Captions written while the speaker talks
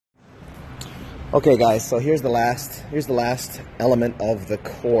Okay, guys, so here's the last element of the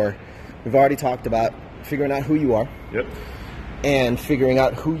core. We've already talked about figuring out who you are. Yep. And figuring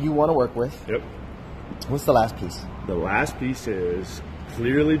out who you want to work with. Yep. What's the last piece? The last piece is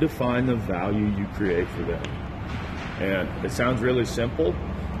clearly define the value you create for them. And it sounds really simple,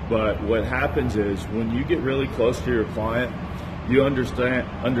 but what happens is when you get really close to your client, you understand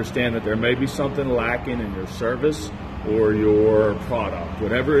that there may be something lacking in your service or your product,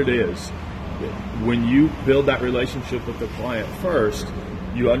 whatever it is. When you build that relationship with the client first,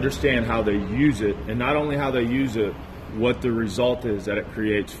 you understand how they use it, and not only how they use it, what the result is that it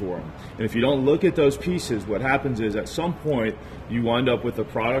creates for them. And if you don't look at those pieces, what happens is at some point you wind up with a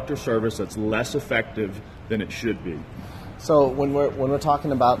product or service that's less effective than it should be. So when we're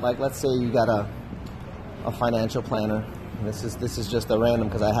talking about, like, let's say you got a financial planner. This is just a random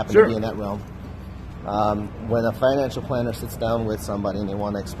because I happen to be in that realm. When a financial planner sits down with somebody and they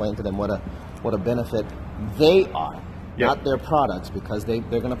want to explain to them what a benefit they are, not their products, because they're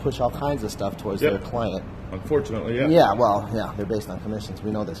going to push all kinds of stuff towards their client. Unfortunately, they're based on commissions.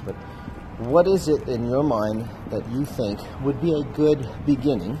 We know this, but what is it in your mind that you think would be a good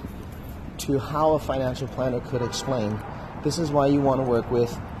beginning to how a financial planner could explain this is why you want to work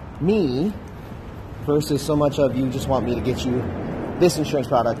with me versus so much of you just want me to get you this insurance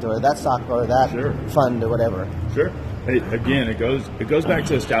product or that stock or that fund or whatever? Sure. Hey, again, it goes back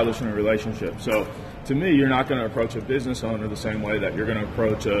to establishing a relationship. So to me, you're not going to approach a business owner the same way that you're going to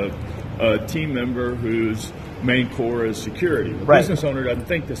approach a team member whose main core is security. A business owner doesn't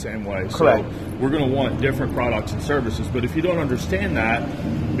think the same way. Correct. So we're going to want different products and services. But if you don't understand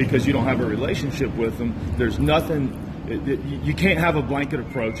that because you don't have a relationship with them, there's nothing. You can't have a blanket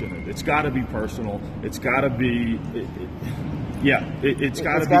approach in it. It's got to be personal. It's got to be. It's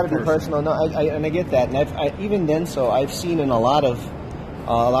got to be personal. No, I get that, and I even then, so I've seen in a lot of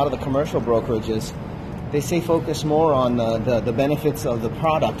the commercial brokerages, they say focus more on the benefits of the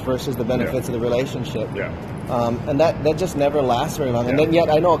product versus the benefits of the relationship. And that just never lasts very long. And then yet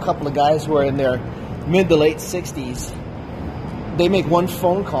I know a couple of guys who are in their mid to late 60s. They make one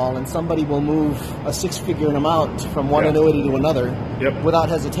phone call and somebody will move a six-figure amount from one annuity to another without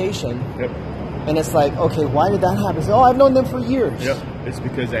hesitation. And it's like, okay, why did that happen? So, I've known them for years. It's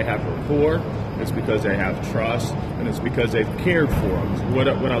because they have rapport, it's because they have trust, and it's because they've cared for them. What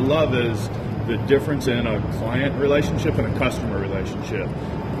I love is the difference in a client relationship and a customer relationship.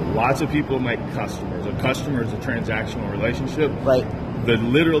 Lots of people make customers. A customer is a transactional relationship. Right. The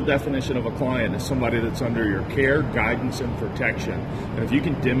literal definition of a client is somebody that's under your care, guidance, and protection. And if you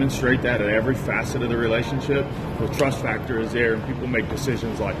can demonstrate that at every facet of the relationship, the trust factor is there, and people make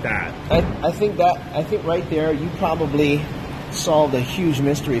decisions like that. I think right there you probably solved a huge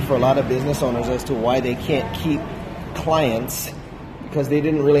mystery for a lot of business owners as to why they can't keep clients, because they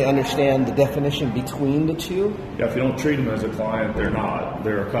didn't really understand the definition between the two. Yeah, if you don't treat them as a client, they're not.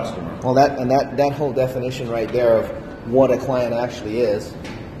 They're a customer. Well, that whole definition right there of what a client actually is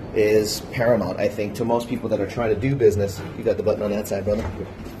paramount, I think, to most people that are trying to do business. You got the button on that side, brother.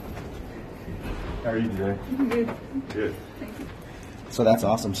 How are you today? Good. Good. So that's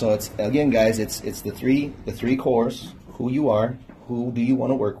awesome. So it's, again, guys, it's the three cores: who you are, who do you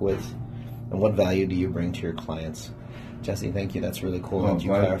want to work with, and what value do you bring to your clients. Jesse, thank you. That's really cool that you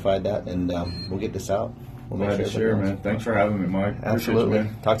clarified that, and we'll get this out. We'll make sure, man. Thanks for having me, Mike. Absolutely.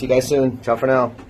 Talk to you guys soon. Ciao for now.